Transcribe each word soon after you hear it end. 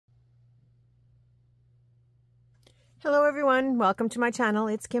Hello everyone, welcome to my channel.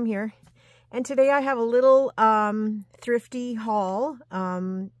 It's Kim here, and today I have a little thrifty haul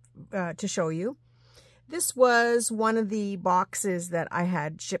to show you. This was one of the boxes that I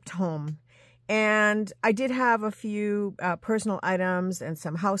had shipped home, and I did have a few personal items and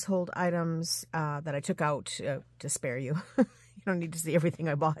some household items that I took out to spare you. You don't need to see everything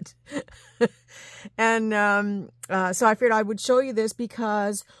I bought. And so I figured I would show you this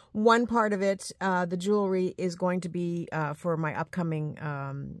because one part of it, the jewelry, is going to be for my upcoming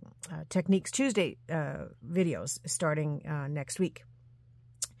Techniques Tuesday videos starting next week.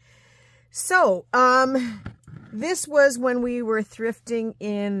 So this was when we were thrifting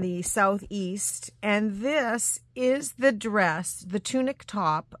in the southeast, and this is the dress, the tunic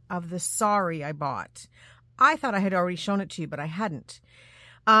top of the sari I bought. I thought I had already shown it to you, but I hadn't.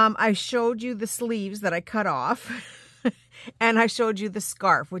 I showed you the sleeves that I cut off, and I showed you the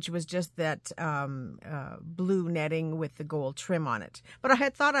scarf, which was just that blue netting with the gold trim on it. But I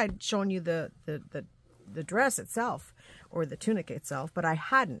had thought I'd shown you the dress itself, or the tunic itself, but I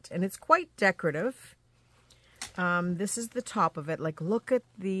hadn't. And it's quite decorative. This is the top of it. Like, look at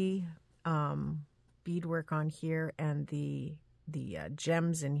the beadwork on here and the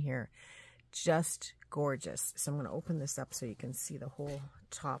gems in here. Just gorgeous. So I'm going to open this up so you can see the whole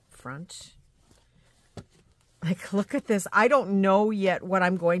top front. Like, look at this. I don't know yet what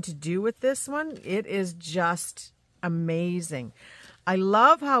I'm going to do with this one. It is just amazing. I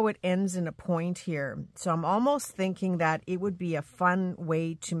love how it ends in a point here. So I'm almost thinking that it would be a fun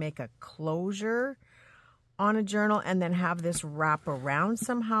way to make a closure on a journal and then have this wrap around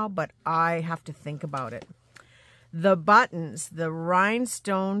somehow, but I have to think about it. The buttons, the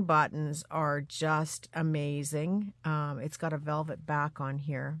rhinestone buttons, are just amazing. It's got a velvet back on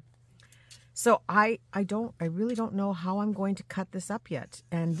here. So I really don't know how I'm going to cut this up yet.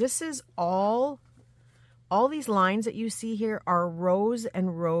 And this is all these lines that you see here are rows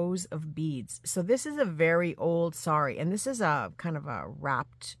and rows of beads. So this is a very old sari, and this is a kind of a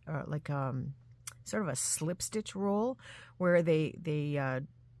wrapped, sort of a slip stitch roll where they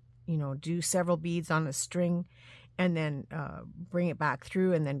you know, do several beads on a string and then bring it back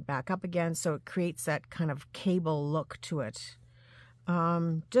through and then back up again. So it creates that kind of cable look to it.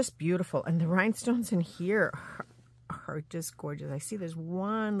 Just beautiful. And the rhinestones in here are just gorgeous. I see there's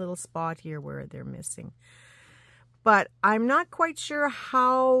one little spot here where they're missing. But I'm not quite sure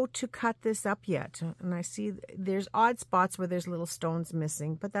how to cut this up yet. And I see there's odd spots where there's little stones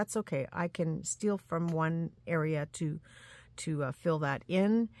missing, but that's okay. I can steal from one area to fill that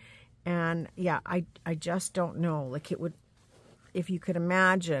in. And yeah, I just don't know. Like, it would, if you could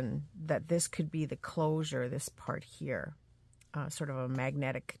imagine that this could be the closure, this part here, sort of a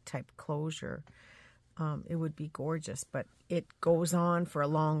magnetic type closure, it would be gorgeous. But it goes on for a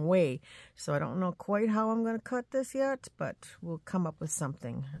long way. So I don't know quite how I'm going to cut this yet, but we'll come up with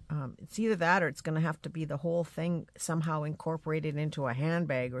something. It's either that or it's going to have to be the whole thing somehow incorporated into a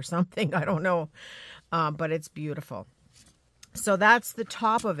handbag or something. I don't know. But it's beautiful. So that's the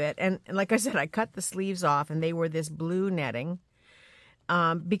top of it. And like I said, I cut the sleeves off, and they were this blue netting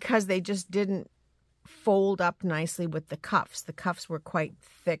because they just didn't fold up nicely with the cuffs. The cuffs were quite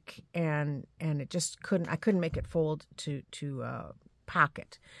thick, and it just I couldn't make it fold to pack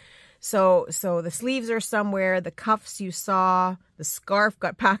it. So the sleeves are somewhere, the cuffs you saw, the scarf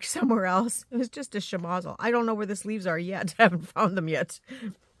got packed somewhere else. It was just a schmozzle. I don't know where the sleeves are yet. I haven't found them yet.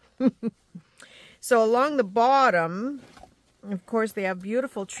 So along the bottom, of course, they have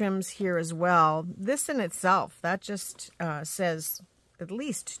beautiful trims here as well. This in itself, that just says at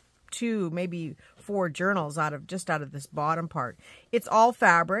least 2, maybe 4 journals out of this bottom part. It's all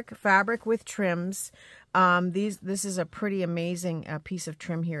fabric with trims. This is a pretty amazing piece of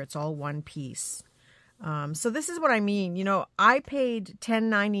trim here. It's all one piece. So this is what I mean. You know, I paid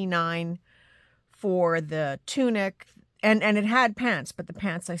 $10.99 for the tunic, and it had pants, but the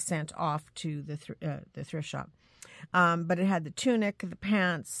pants I sent off to the thrift shop. But it had the tunic, the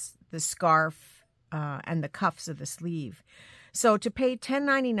pants, the scarf, and the cuffs of the sleeve. So to pay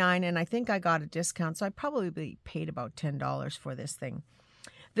 $10.99, and I think I got a discount, so I probably paid about $10 for this thing.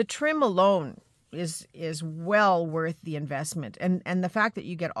 The trim alone is well worth the investment, and the fact that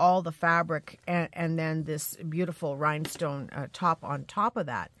you get all the fabric and then this beautiful rhinestone top on top of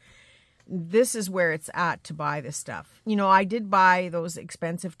that. This is where it's at to buy this stuff. You know, I did buy those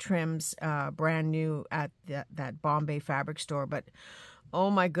expensive trims brand new at that Bombay fabric store, but Oh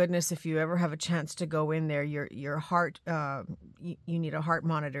my goodness, if you ever have a chance to go in there, your heart, you need a heart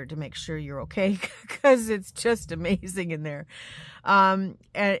monitor to make sure you're okay, because it's just amazing in there.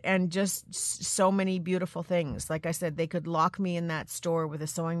 And just so many beautiful things. Like I said, they could lock me in that store with a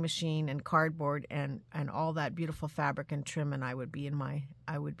sewing machine and cardboard and all that beautiful fabric and trim, and I would be in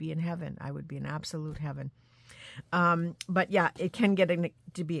heaven. I would be in absolute heaven. But yeah, it can get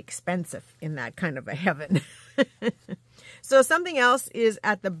to be expensive in that kind of a heaven. So something else is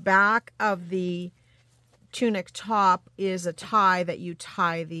at the back of the tunic top is a tie that you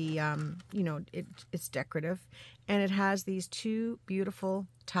tie the, it's decorative. And it has these two beautiful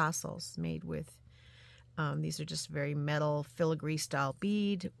tassels made with, these are just very metal filigree style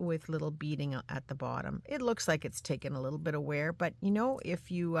bead with little beading at the bottom. It looks like it's taken a little bit of wear, but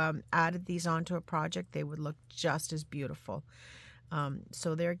if you added these onto a project, they would look just as beautiful.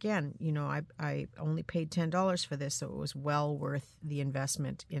 So there again, I only paid $10 for this, so it was well worth the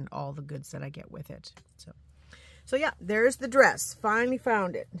investment in all the goods that I get with it. So yeah, there's the dress. Finally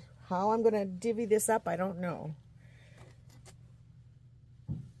found it. How I'm going to divvy this up, I don't know.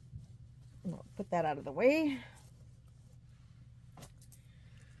 I'll put that out of the way.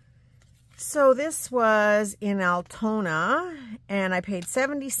 So this was in Altona, and I paid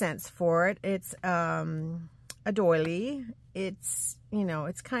 70 cents for it. It's a doily. It's,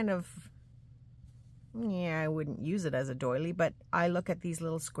 it's kind of, I wouldn't use it as a doily, but I look at these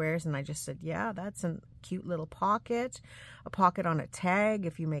little squares and I just said, yeah, that's a cute little pocket, a pocket on a tag.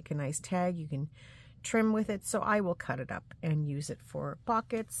 If you make a nice tag, you can trim with it. So I will cut it up and use it for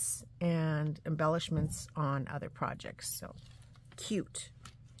pockets and embellishments on other projects. So cute.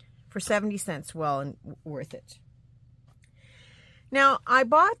 For 70 cents, well and worth it. Now, I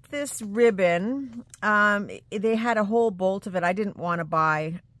bought this ribbon. They had a whole bolt of it. I didn't want to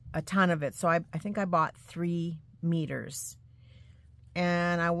buy a ton of it, so I think I bought 3 meters.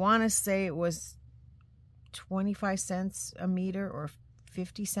 And I want to say it was 25 cents a meter or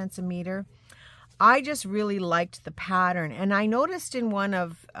 50 cents a meter. I just really liked the pattern. And I noticed in one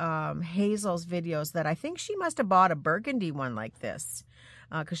of Hazel's videos that I think she must have bought a burgundy one like this.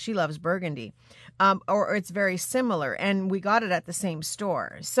 Because she loves burgundy, or it's very similar, and we got it at the same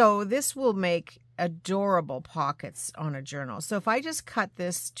store. So this will make adorable pockets on a journal. So if I just cut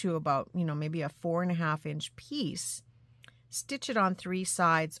this to about, maybe a 4.5-inch piece, stitch it on 3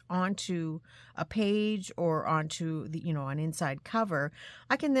 sides onto a page or onto the, an inside cover,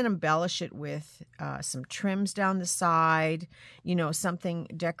 I can then embellish it with some trims down the side, something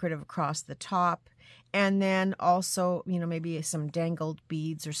decorative across the top. And then also, maybe some dangled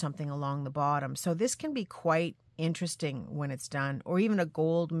beads or something along the bottom. So this can be quite interesting when it's done. Or even a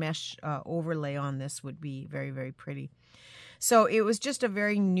gold mesh overlay on this would be very, very pretty. So it was just a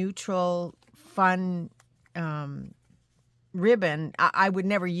very neutral, fun ribbon. I would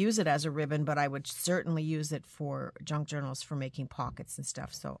never use it as a ribbon, but I would certainly use it for junk journals for making pockets and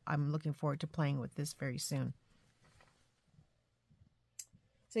stuff. So I'm looking forward to playing with this very soon.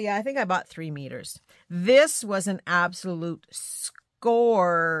 So yeah, I think I bought 3 meters. This was an absolute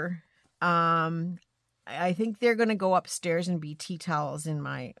score. I think they're going to go upstairs and be tea towels in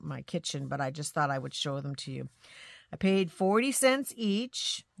my kitchen, but I just thought I would show them to you. I paid 40 cents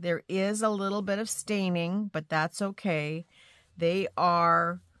each. There is a little bit of staining, but that's okay. They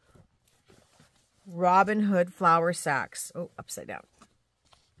are Robin Hood flour sacks. Oh, upside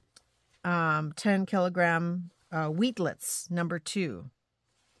down. 10 kilogram wheatlets, number 2.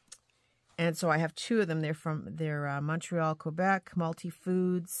 And so I have 2 of them. They're Montreal, Quebec,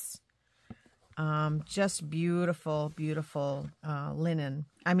 multi-foods. Just beautiful, beautiful linen.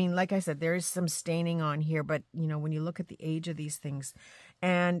 I mean, like I said, there is some staining on here, but when you look at the age of these things,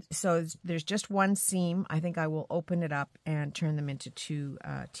 and so there's just 1 seam. I think I will open it up and turn them into 2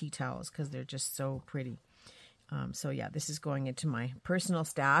 tea towels because they're just so pretty. So yeah, this is going into my personal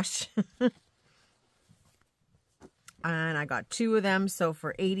stash. And I got 2 of them, so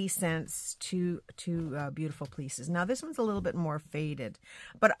for 80 cents, two beautiful pieces. Now this one's a little bit more faded,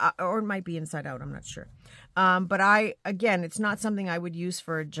 but or it might be inside out. I'm not sure. But again, it's not something I would use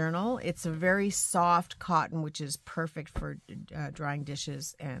for a journal. It's a very soft cotton, which is perfect for drying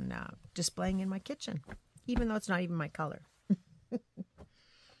dishes and displaying in my kitchen, even though it's not even my color.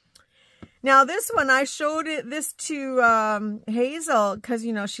 Now, this one, I showed this to Hazel because,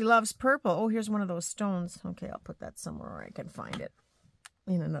 she loves purple. Oh, here's one of those stones. Okay, I'll put that somewhere where I can find it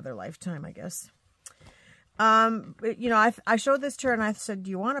in another lifetime, I guess. I showed this to her and I said,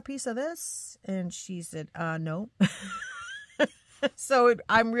 do you want a piece of this? And she said, no. So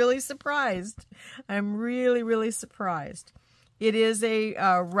I'm really surprised. I'm really, really surprised. It is a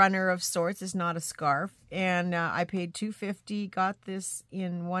runner of sorts. It's not a scarf. And I paid $2.50. Got this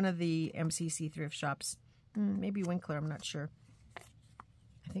in one of the MCC thrift shops. Maybe Winkler, I'm not sure.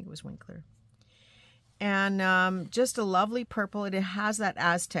 I think it was Winkler. And just a lovely purple. It has that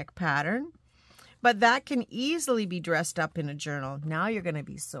Aztec pattern. But that can easily be dressed up in a journal. Now you're going to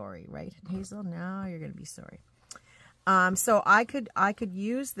be sorry, right, Hazel? Now you're going to be sorry. So I could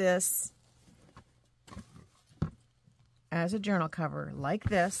use this as a journal cover like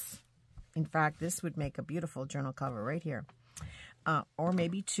this. In fact, this would make a beautiful journal cover right here. Or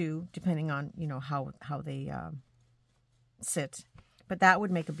maybe two, depending on, you know, how they sit. But that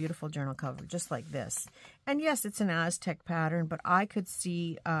would make a beautiful journal cover, just like this. And yes, it's an Aztec pattern, but I could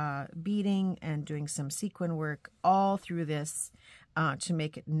see beading and doing some sequin work all through this to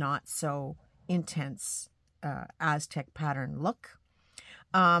make it not so intense Aztec pattern look.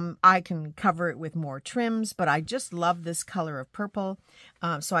 I can cover it with more trims, but I just love this color of purple.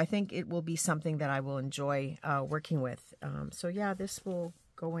 So I think it will be something that I will enjoy working with. So yeah, this will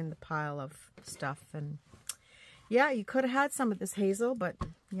go in the pile of stuff. And yeah, you could have had some of this, Hazel, but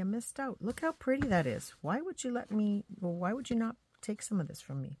you missed out. Look how pretty that is. Why would you let me, well, why would you not take some of this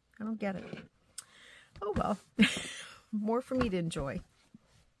from me? I don't get it. Oh, well, more for me to enjoy.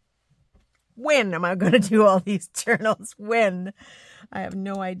 When am I going to do all these journals? When? I have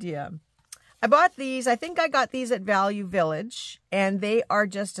no idea. I bought these. I think I got these at Value Village, and they are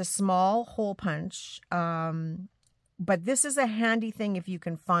just a small hole punch. But this is a handy thing if you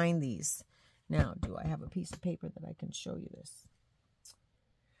can find these. Now, do I have a piece of paper that I can show you this?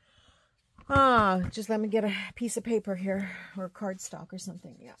 Just let me get a piece of paper here, or cardstock or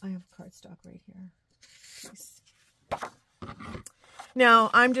something. Yeah, I have cardstock right here. Nice. Now,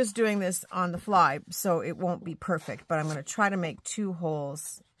 I'm just doing this on the fly, so it won't be perfect, but I'm going to try to make two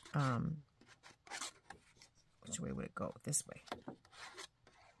holes. Which way would it go? This way.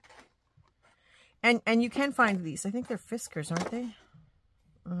 And you can find these. I think they're Fiskars, aren't they?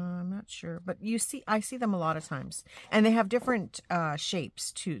 I'm not sure, but I see them a lot of times, and they have different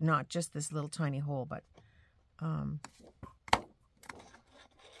shapes too, not just this little tiny hole, but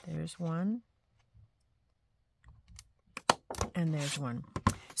there's one, and there's one.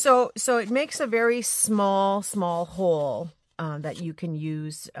 So it makes a very small hole that you can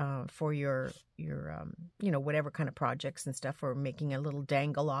use for your you know, whatever kind of projects and stuff, or making a little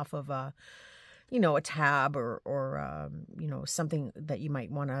dangle off of a, you know, a tab or you know, something that you might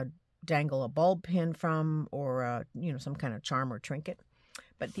want to dangle a bulb pin from, or, you know, some kind of charm or trinket.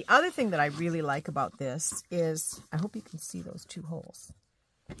 But the other thing that I really like about this is, I hope you can see those two holes.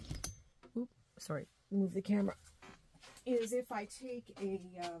 Oop, sorry, move the camera. Is if I take a,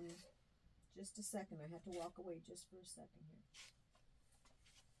 just a second, I have to walk away just for a second here.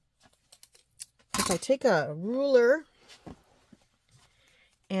 If I take a ruler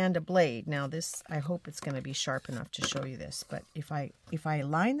and a blade. Now this, I hope it's going to be sharp enough to show you this, but if I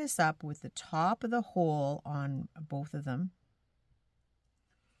line this up with the top of the hole on both of them,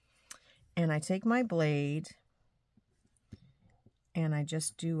 and I take my blade and I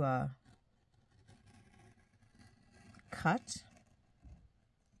just do a cut.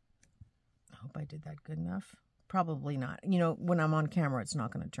 I hope I did that good enough. Probably not. You know, when I'm on camera, it's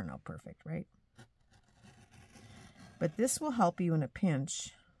not going to turn out perfect, right? But this will help you in a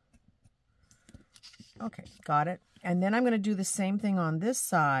pinch. Okay, got it. And then I'm going to do the same thing on this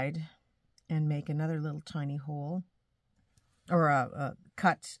side and make another little tiny hole, or a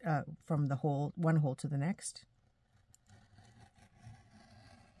cut from the hole, one hole to the next.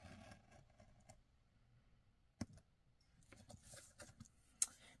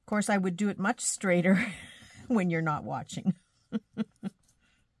 Of course, I would do it much straighter when you're not watching.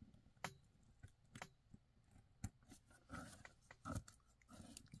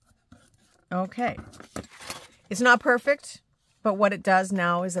 Okay, it's not perfect, but what it does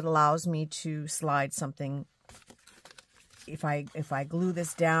now is it allows me to slide something. If I glue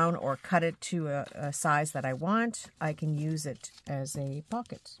this down or cut it to a size that I want, I can use it as a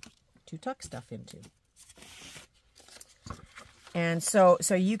pocket to tuck stuff into. And so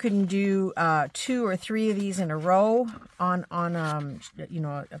you can do 2 or 3 of these in a row on you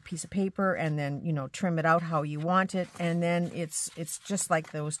know, a piece of paper, and then, you know, trim it out how you want it, and then it's just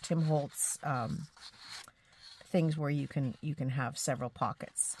like those Tim Holtz things where you can have several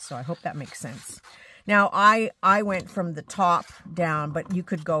pockets. So I hope that makes sense. Now I went from the top down, but you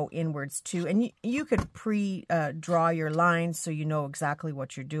could go inwards too, and you could draw your lines so you know exactly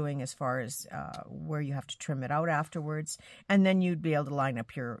what you're doing as far as where you have to trim it out afterwards, and then you'd be able to line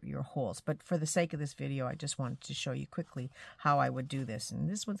up your holes. But for the sake of this video, I just wanted to show you quickly how I would do this. And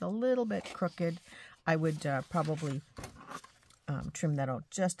this one's a little bit crooked. I would probably trim that out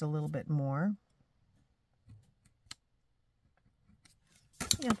just a little bit more.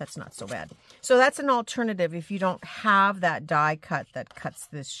 Yeah, that's not so bad. So that's an alternative if you don't have that die cut that cuts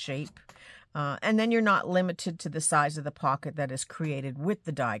this shape. And then you're not limited to the size of the pocket that is created with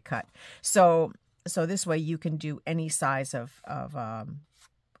the die cut. So this way you can do any size of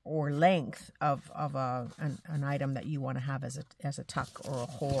or length of an item that you want to have as a tuck or a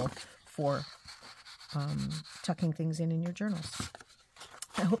hole for tucking things in your journals.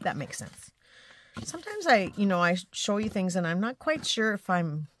 I hope that makes sense. Sometimes I show you things and I'm not quite sure if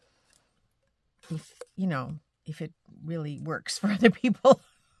it really works for other people.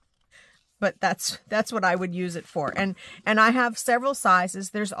 But that's what I would use it for. And I have several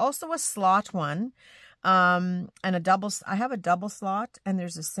sizes. There's also a slot one, and a double. I have a double slot and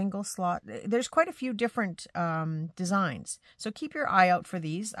there's a single slot. There's quite a few different designs. So keep your eye out for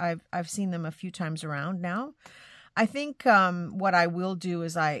these. I've seen them a few times around now. I think what I will do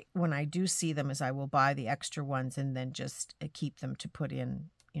is when I do see them is I will buy the extra ones and then just keep them to put in,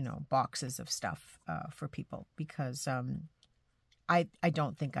 boxes of stuff for people, because I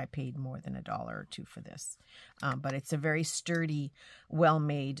don't think I paid more than $1 or $2 for this. But it's a very sturdy,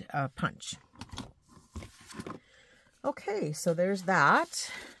 well-made punch. Okay, so there's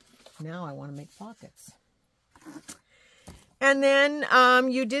that. Now I want to make pockets. And then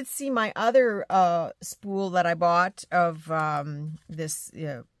you did see my other spool that I bought of this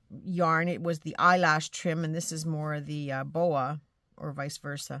yarn. It was the eyelash trim, and this is more the boa, or vice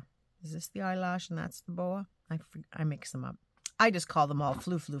versa. Is this the eyelash and that's the boa? I mix them up. I just call them all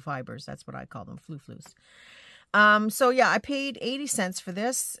flu fibers. That's what I call them, flu-flus. So yeah, I paid 80 cents for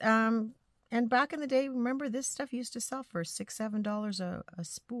this. And back in the day, remember, this stuff used to sell for $6, $7 a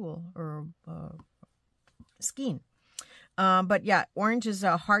spool or a skein. But yeah, orange is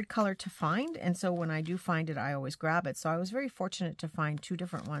a hard color to find, and so when I do find it, I always grab it. So I was very fortunate to find 2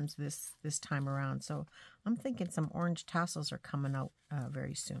 different ones this time around. So I'm thinking some orange tassels are coming out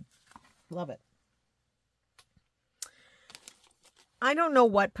very soon. Love it. I don't know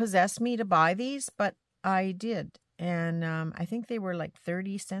what possessed me to buy these, but I did. And I think they were like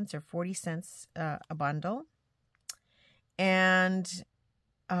 30 cents or 40 cents a bundle. And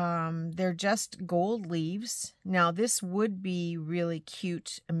they're just gold leaves. Now, this would be really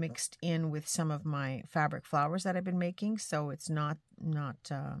cute mixed in with some of my fabric flowers that I've been making. So it's not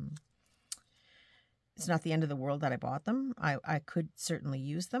the end of the world that I bought them. I could certainly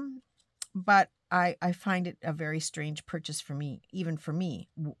use them. But I find it a very strange purchase for me, even for me.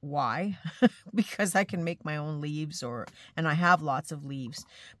 Why? Because I can make my own leaves, and I have lots of leaves.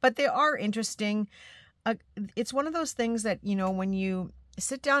 But they are interesting. It's one of those things that, when you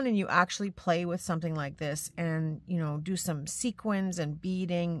sit down and you actually play with something like this and, do some sequins and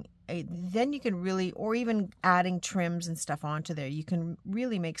beading, then you can really, or even adding trims and stuff onto there, you can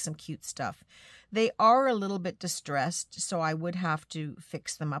really make some cute stuff. They are a little bit distressed, so I would have to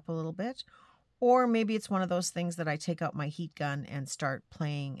fix them up a little bit. Or maybe it's one of those things that I take out my heat gun and start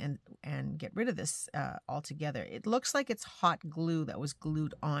playing and get rid of this altogether. It looks like it's hot glue that was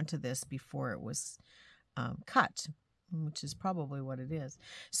glued onto this before it was cut, which is probably what it is.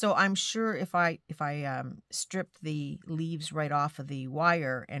 So I'm sure if I stripped the leaves right off of the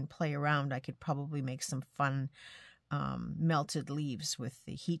wire and play around, I could probably make some fun melted leaves with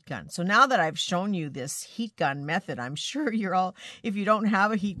the heat gun. So now that I've shown you this heat gun method, I'm sure you're all, if you don't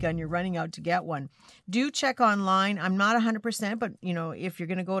have a heat gun, you're running out to get one. Do check online. I'm not 100%, but if you're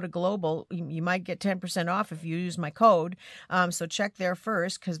going to go to Global, you might get 10% off if you use my code. So check there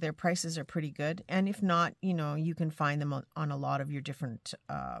first, because their prices are pretty good. And if not, you can find them on a lot of your different,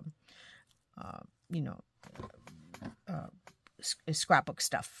 scrapbook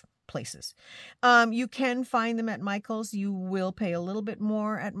stuff places. You can find them at Michael's. You will pay a little bit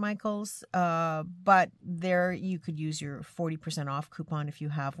more at Michael's, but there you could use your 40% off coupon if you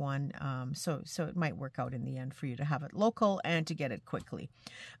have one. So it might work out in the end for you to have it local and to get it quickly.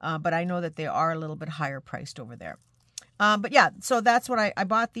 But I know that they are a little bit higher priced over there. But yeah, so that's what I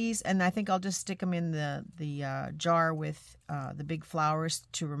bought these, and I think I'll just stick them in the jar with the big flowers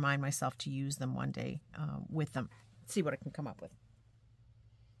to remind myself to use them one day with them. See what I can come up with.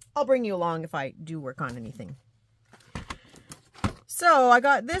 I'll bring you along if I do work on anything. So I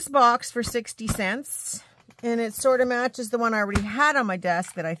got this box for 60 cents, and it sort of matches the one I already had on my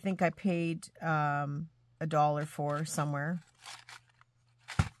desk that I think I paid $1 for somewhere.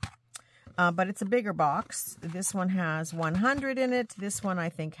 But it's a bigger box. This one has 100 in it. This one I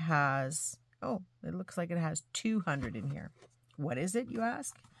think has, it looks like it has 200 in here. What is it, you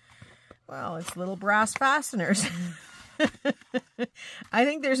ask? Well, it's little brass fasteners. I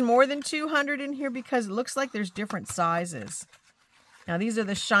think there's more than 200 in here because it looks like there's different sizes. Now, these are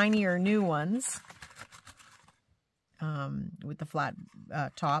the shinier new ones with the flat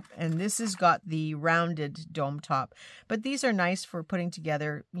top. And this has got the rounded dome top. But these are nice for putting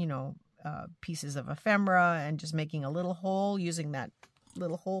together, you know, pieces of ephemera and just making a little hole using that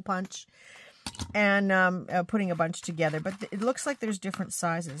little hole punch and putting a bunch together. But it looks like there's different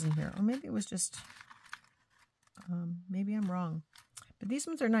sizes in here. Or maybe it was just, maybe I'm wrong. But these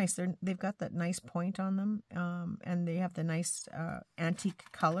ones are nice. They've got that nice point on them, and they have the nice antique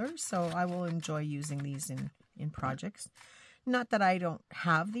color. So I will enjoy using these in projects. Not that I don't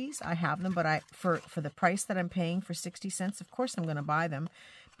have these. I have them, but for the price that I'm paying for 60 cents, of course I'm going to buy them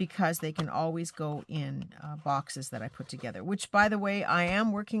because they can always go in boxes that I put together. Which, by the way, I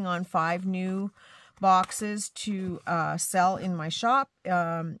am working on 5 new boxes to sell in my shop.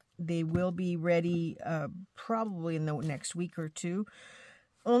 They will be ready probably in the next week or two.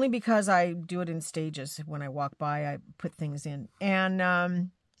 Only because I do it in stages. When I walk by, I put things in. And,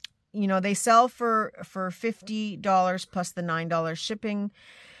 you know, they sell for $50 plus the $9 shipping.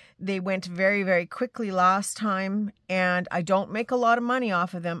 They went very, very quickly last time. And I don't make a lot of money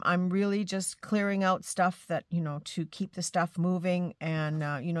off of them. I'm really just clearing out stuff that, you know, to keep the stuff moving.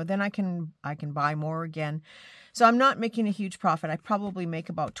 And, you know, then I can buy more again. So I'm not making a huge profit. I probably make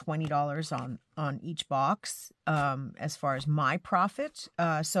about $20 on each box as far as my profit.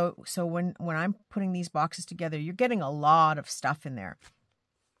 So when I'm putting these boxes together, you're getting a lot of stuff in there.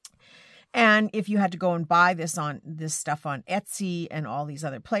 And if you had to go and buy this stuff on Etsy and all these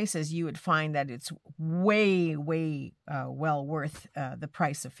other places, you would find that it's way, way well worth the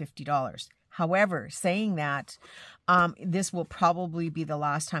price of $50. However, saying that, this will probably be the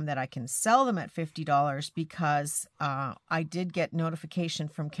last time that I can sell them at $50 because I did get notification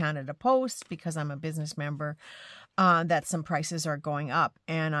from Canada Post, because I'm a business member, that some prices are going up.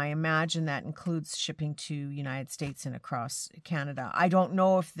 And I imagine that includes shipping to United States and across Canada. I don't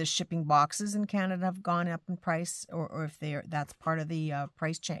know if the shipping boxes in Canada have gone up in price or if that's part of the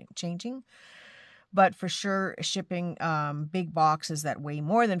price changing. But for sure, shipping big boxes that weigh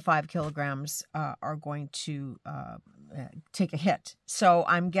more than 5 kilograms are going to take a hit. So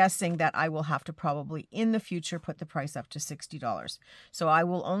I'm guessing that I will have to probably in the future put the price up to $60. So I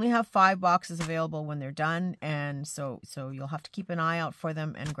will only have 5 boxes available when they're done. And so you'll have to keep an eye out for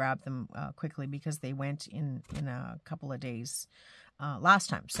them and grab them quickly because they went in a couple of days last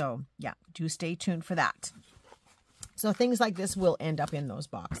time. So yeah, do stay tuned for that. So things like this will end up in those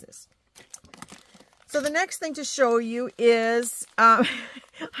boxes. So the next thing to show you is, I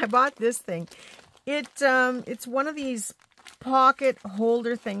bought this thing. It's one of these pocket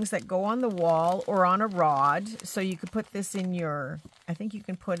holder things that go on the wall or on a rod. So you could put this in your, I think you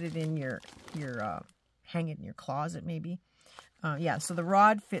can put it in your hang it in your closet maybe. Yeah, so the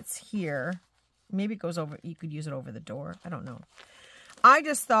rod fits here. Maybe it goes over, you could use it over the door. I don't know. I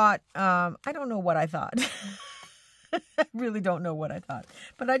just thought, I don't know what I thought. I really don't know what I thought,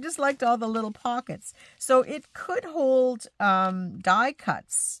 but I just liked all the little pockets. So it could hold die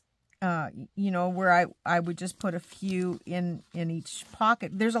cuts, you know, where I would just put a few in each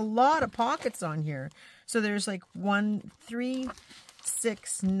pocket. There's a lot of pockets on here. So there's like 1, 3,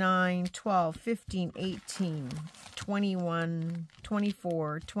 6, 9, 12, 15, 18, 21,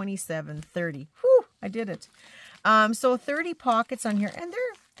 24, 27, 30. Whew, I did it. So 30 pockets on here, and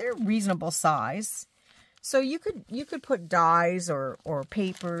they're reasonable size. So you could put dies or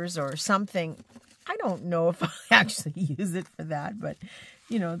papers or something. I don't know if I'll actually use it for that, but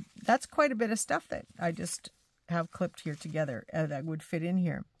you know, that's quite a bit of stuff that I just have clipped here together that would fit in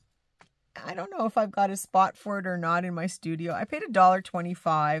here. I don't know if I've got a spot for it or not in my studio. I paid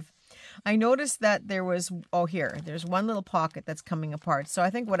 $1.25. I noticed that there was, there's one little pocket that's coming apart. So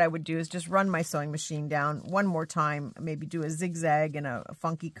I think what I would do is just run my sewing machine down one more time, maybe do a zigzag in a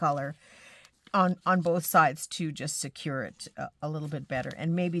funky color on both sides to just secure it a little bit better,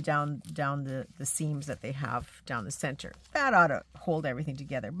 and maybe down the seams that they have down the center. That ought to hold everything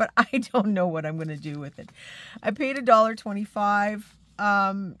together, but I don't know what I'm going to do with it. I paid $1.25.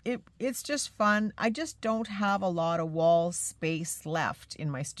 It's just fun. I just don't have a lot of wall space left in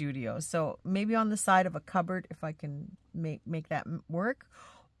my studio, so maybe on the side of a cupboard if I can make that work,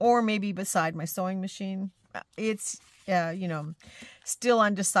 or maybe beside my sewing machine. It's you know, still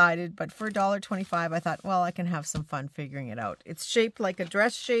undecided, but for $1.25 I thought, well, I can have some fun figuring it out. It's shaped like a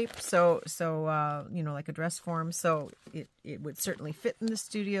dress shape, so you know, like a dress form, so it would certainly fit in the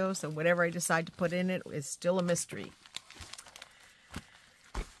studio. So whatever I decide to put in it is still a mystery.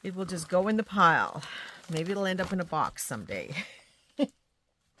 It will just go in the pile. Maybe it'll end up in a box someday.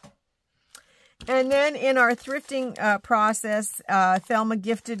 And then in our thrifting process, Thelma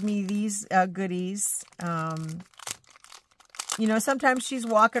gifted me these goodies. You know, sometimes she's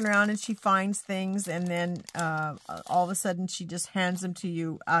walking around and she finds things, and then all of a sudden she just hands them to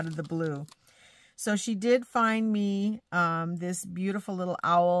you out of the blue. So she did find me this beautiful little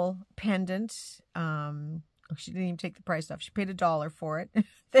owl pendant. She didn't even take the price off. She paid $1 for it.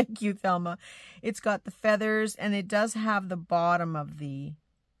 Thank you, Thelma. It's got the feathers, and it does have the bottom of the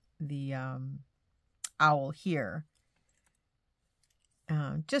owl here.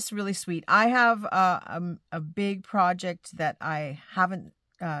 Just really sweet. I have a big project that I haven't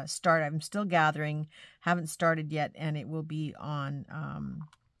started. I'm still gathering, haven't started yet, and it will be on.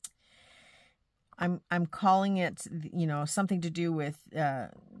 I'm calling it, you know, something to do with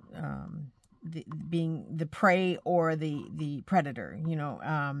being the prey or the predator. You know,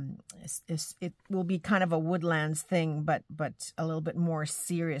 it will be kind of a woodlands thing, but a little bit more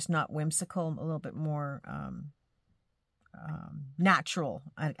serious, not whimsical, a little bit more natural,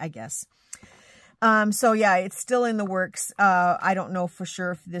 I guess. So yeah, it's still in the works. I don't know for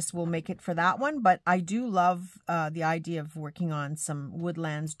sure if this will make it for that one, but I do love the idea of working on some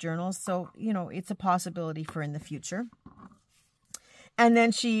woodlands journals. So, you know, it's a possibility for in the future. And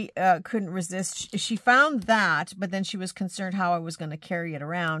then she couldn't resist. She found that, but then she was concerned how I was going to carry it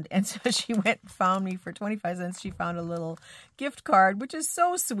around. And so she went and found me for 25 cents. She found a little gift card, which is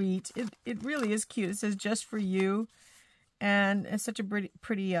so sweet. It really is cute. It says, "Just for you." And it's such a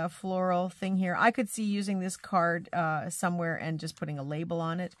pretty floral thing here. I could see using this card somewhere and just putting a label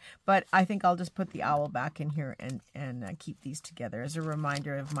on it. But I think I'll just put the owl back in here and keep these together as a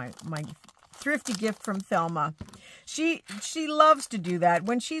reminder of my thrifty gift from Thelma. She loves to do that.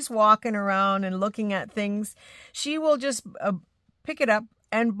 When she's walking around and looking at things, she will just pick it up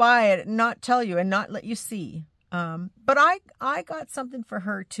and buy it and not tell you and not let you see. But I got something for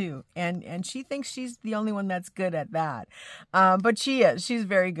her too. And she thinks she's the only one that's good at that. But she is. She's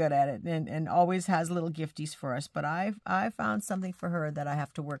very good at it and always has little gifties for us. But I found something for her that I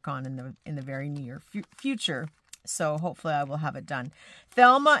have to work on in the very near future. So hopefully I will have it done.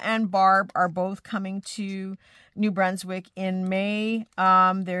 Thelma and Barb are both coming to New Brunswick in May.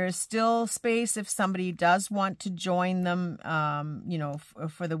 There is still space if somebody does want to join them, you know,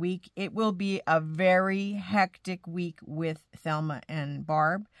 for the week. It will be a very hectic week with Thelma and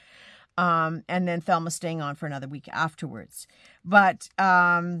Barb. And then Thelma staying on for another week afterwards. But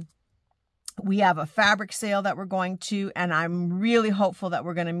we have a fabric sale that we're going to, and I'm really hopeful that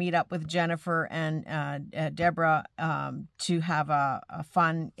we're going to meet up with Jennifer and Deborah to have a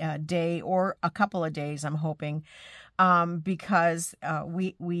fun day or a couple of days, I'm hoping, because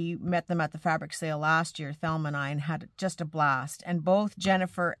we met them at the fabric sale last year, Thelma and I, and had just a blast. And both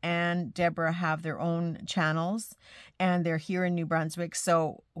Jennifer and Deborah have their own channels, and they're here in New Brunswick,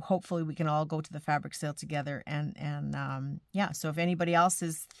 so hopefully we can all go to the fabric sale together. And yeah, so if anybody else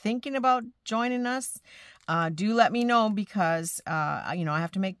is thinking about joining us, do let me know, because you know, I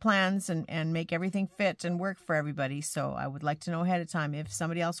have to make plans and make everything fit and work for everybody. So I would like to know ahead of time if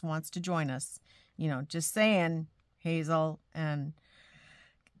somebody else wants to join us. You know, just saying. Hazel and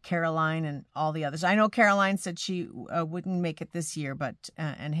Caroline and all the others. I know Caroline said she wouldn't make it this year, but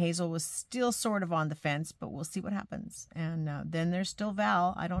and Hazel was still sort of on the fence, but we'll see what happens. And then there's still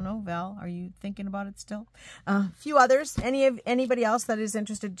Val. I don't know, Val, are you thinking about it still? A few others. Anybody else that is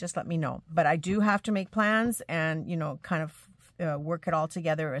interested, just let me know. But I do have to make plans and, you know, kind of work it all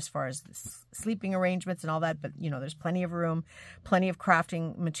together as far as the sleeping arrangements and all that. But, you know, there's plenty of room, plenty of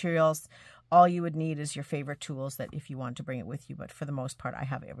crafting materials. All you would need is your favorite tools that if you want to bring it with you. But for the most part, I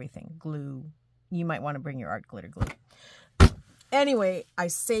have everything. Glue. You might want to bring your art glitter glue. Anyway, I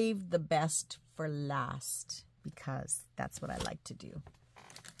saved the best for last because that's what I like to do.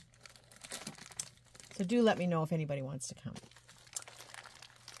 So do let me know if anybody wants to come.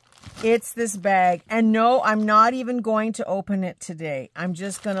 It's this bag. And no, I'm not even going to open it today. I'm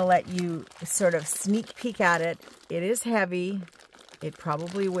just going to let you sort of sneak peek at it. It is heavy. It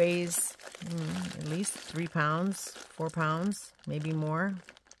probably weighs at least 3 pounds, 4 pounds, maybe more.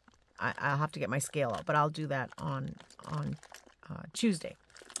 I'll have to get my scale out, but I'll do that on Tuesday.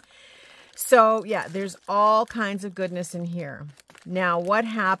 So yeah, there's all kinds of goodness in here. Now, what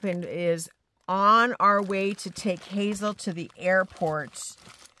happened is on our way to take Hazel to the airport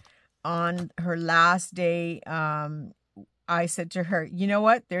on her last day, I said to her, you know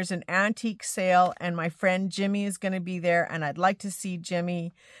what? There's an antique sale and my friend Jimmy is going to be there and I'd like to see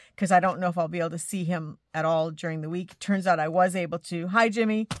Jimmy because I don't know if I'll be able to see him at all during the week. Turns out I was able to. Hi,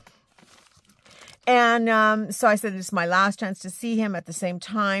 Jimmy. And so I said, this is my last chance to see him at the same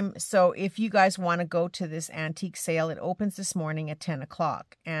time. So if you guys want to go to this antique sale, it opens this morning at 10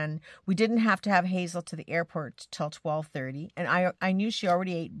 o'clock. And we didn't have to have Hazel to the airport till 12:30. And I knew she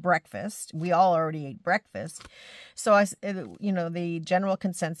already ate breakfast. We all already ate breakfast. So the general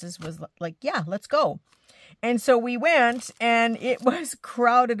consensus was like, yeah, let's go. And so we went, and it was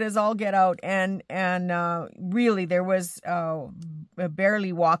crowded as all get out. And really, there was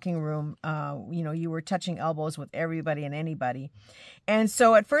barely walking room. You were touching elbows with everybody and anybody. And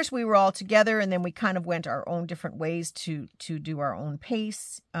so at first we were all together, and then we kind of went our own different ways to do our own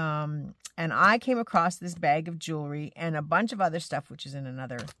pace. And I came across this bag of jewelry and a bunch of other stuff, which is in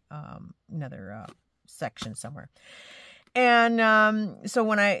another section somewhere. And so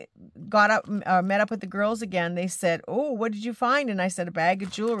when I got up, met up with the girls again, they said, "Oh, what did you find?" And I said, "A bag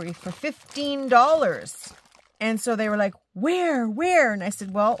of jewelry for $15. And so they were like, where? And I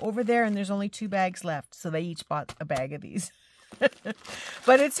said, well, over there, and there's only 2 bags left. So they each bought a bag of these.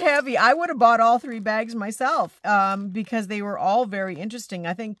 But it's heavy. I would have bought all 3 bags myself because they were all very interesting.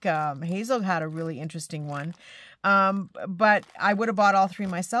 I think Hazel had a really interesting one. But I would have bought all 3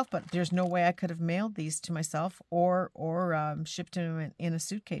 myself, but there's no way I could have mailed these to myself or shipped them in a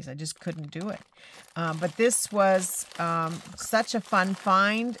suitcase. I just couldn't do it. But this was such a fun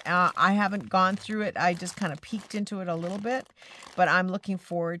find. I haven't gone through it. I just kind of peeked into it a little bit, but I'm looking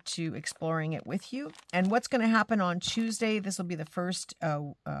forward to exploring it with you. And what's going to happen on Tuesday, this will be the first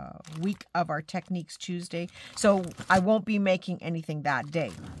week of our Techniques Tuesday. So I won't be making anything that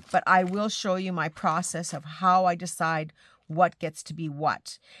day, but I will show you my process of how I decide what gets to be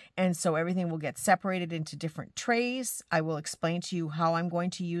what. And so everything will get separated into different trays. I will explain to you how I'm going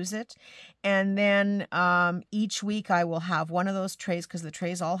to use it. And then each week I will have one of those trays, because the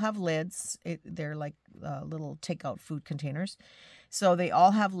trays all have lids. They're like little takeout food containers. So they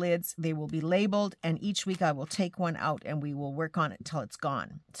all have lids. They will be labeled, and each week I will take one out and we will work on it till it's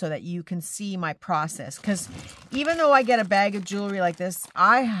gone, so that you can see my process. Because even though I get a bag of jewelry like this,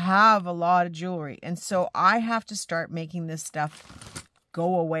 I have a lot of jewelry. And so I have to start making this stuff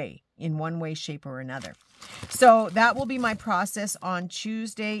go away in one way, shape, or another. So that will be my process on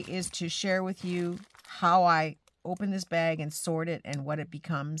Tuesday, is to share with you how I open this bag and sort it and what it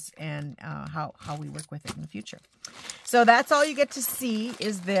becomes, and how we work with it in the future. So that's all you get to see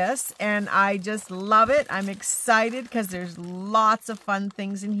is this, and I just love it. I'm excited because there's lots of fun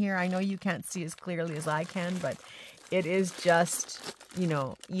things in here. I know you can't see as clearly as I can, but it is just,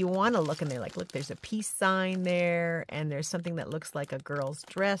 you want to look, and they're like, look, there's a peace sign there, and there's something that looks like a girl's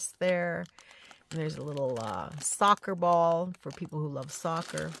dress there, and there's a little soccer ball for people who love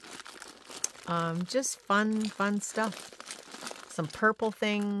soccer. Just fun stuff. Some purple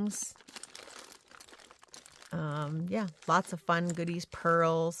things. Yeah, lots of fun goodies.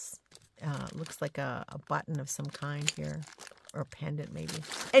 Pearls. Looks like a button of some kind here, or a pendant maybe.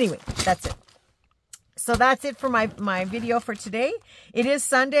 Anyway, that's it. So that's it for my video for today. It is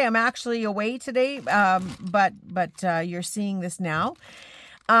Sunday. I'm actually away today, but you're seeing this now.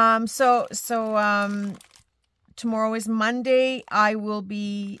 So tomorrow is Monday. I will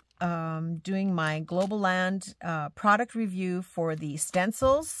be doing my Global Land product review for the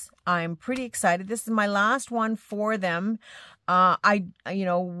stencils. I'm pretty excited. This is my last one for them.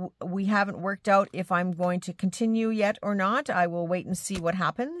 We haven't worked out if I'm going to continue yet or not. I will wait and see what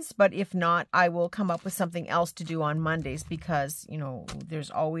happens. But if not, I will come up with something else to do on Mondays, because,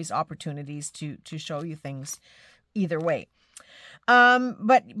 there's always opportunities to show you things either way.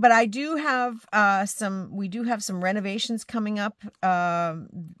 But I do have we do have some renovations coming up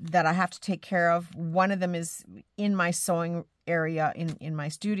that I have to take care of. One of them is in my sewing area in my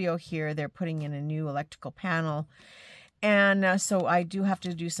studio here. They're putting in a new electrical panel, and so I do have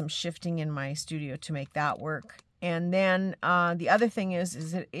to do some shifting in my studio to make that work. And then the other thing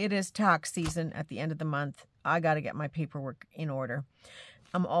is that it is tax season at the end of the month. I got to get my paperwork in order.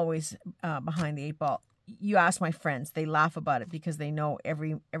 I'm always behind the 8 ball. You ask my friends, they laugh about it, because they know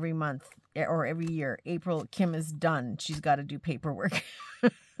every month or every year, April, Kim is done. She's got to do paperwork.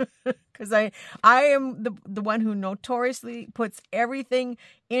 Because I am the one who notoriously puts everything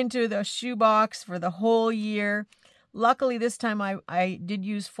into the shoebox for the whole year. Luckily, this time I did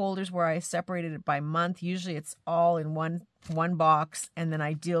use folders where I separated it by month. Usually it's all in one box, and then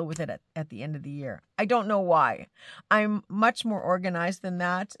I deal with it at the end of the year. I don't know why. I'm much more organized than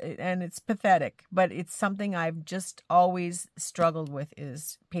that, and it's pathetic, but it's something I've just always struggled with,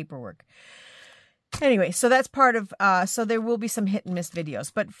 is paperwork. Anyway, so that's part of, so there will be some hit and miss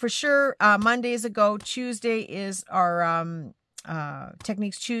videos, but for sure, Monday is a go. Tuesday is our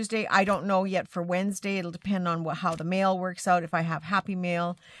Techniques Tuesday. I don't know yet for Wednesday. It'll depend on how the mail works out, if I have happy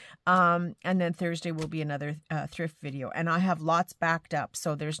mail. And then Thursday will be another thrift video. And I have lots backed up,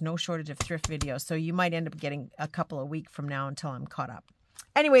 so there's no shortage of thrift videos. So you might end up getting a couple of weeks from now until I'm caught up.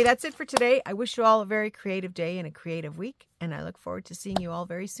 Anyway, that's it for today. I wish you all a very creative day and a creative week, and I look forward to seeing you all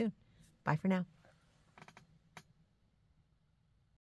very soon. Bye for now.